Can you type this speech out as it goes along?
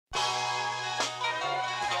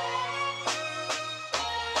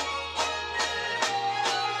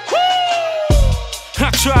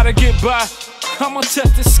try to get by, I'ma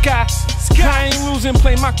touch the sky. I ain't losing,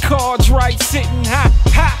 play my cards right, sitting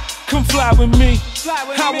high. Come fly with me,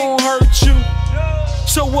 I won't hurt you.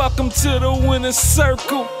 So welcome to the winner's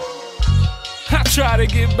circle. I try to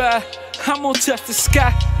get by, I'm gonna touch the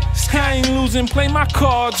sky. I ain't losing, play my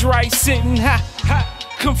cards right, sitting high.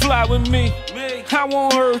 Come fly with me, I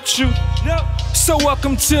won't hurt you. So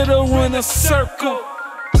welcome to the winner's circle.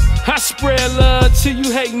 I spread love to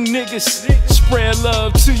you hating niggas, spread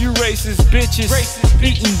love to you racist bitches.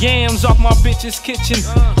 Eating yams off my bitch's kitchen.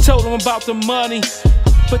 Told them about the money,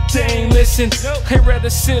 but they ain't listen. They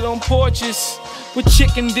rather sit on porches with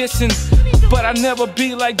chicken dissing. But I never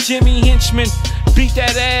be like Jimmy Henchman. Beat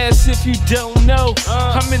that ass if you don't know.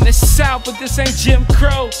 I'm in the South, but this ain't Jim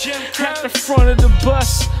Crow. At the front of the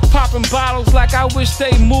bus, popping bottles like I wish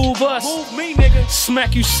they move us. Move me, nigga.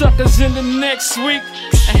 Smack you suckers in the next week.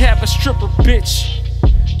 And have a stripper bitch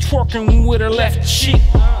twerking with her left cheek.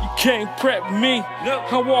 You can't prep me.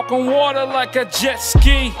 I walk on water like a jet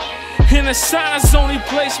ski. In the side's only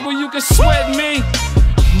place where you can sweat me.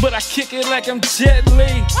 But I kick it like I'm Jet Li.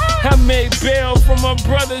 I made bail from my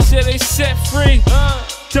brothers, yeah, they set free.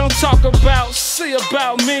 Don't talk about, see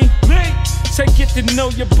about me. Say get to know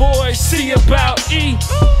your boys, see about E.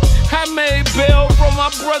 I made bail from my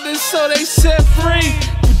brothers, so they set free.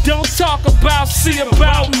 But don't talk about, see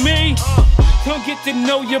about me. Don't get to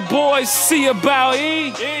know your boys, see about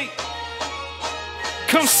E.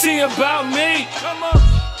 Come see about me.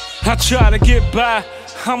 I try to get by,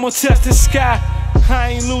 I'ma touch the sky.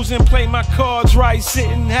 I ain't losing, play my cards right,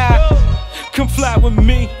 sitting high. Come fly with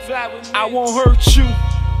me, I won't hurt you.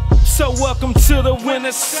 So welcome to the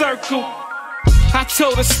winner's circle. I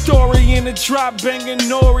told a story in the drop banging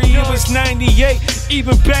Nori. It was 98,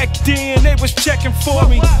 even back then they was checking for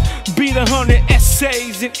me. Beat 100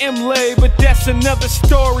 essays in Imlay, but that's another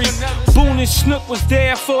story. Boone and Snook was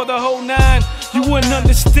there for the whole 9. You wouldn't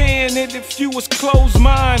understand it if you was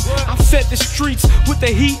closed-minded. I fed the streets with the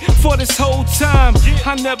heat for this whole time.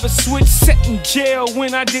 I never switched, sat in jail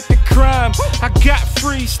when I did the crime. I got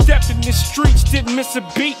free, stepped in the streets, didn't miss a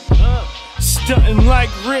beat. Stunting like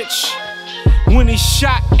Rich when he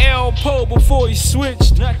shot El Po before he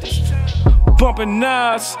switched. Bumping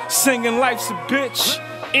Nas, singing Life's a Bitch.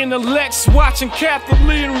 In the Lex, watching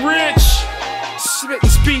Kathleen and Rich. Spitting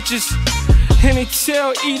speeches, and they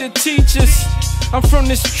tell E the teachers. I'm from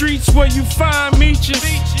the streets where you find meeches.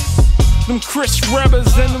 Them Chris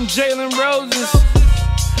Rebbers and them Jalen Roses.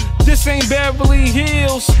 This ain't Beverly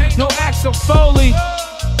Hills, no Axel Foley.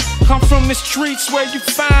 I'm from the streets where you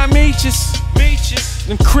find meeches.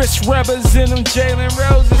 Them Chris Rebbers and them Jalen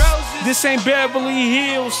Roses. This ain't Beverly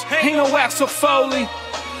Hills, ain't no Axel Foley.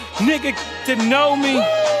 Nigga to know me.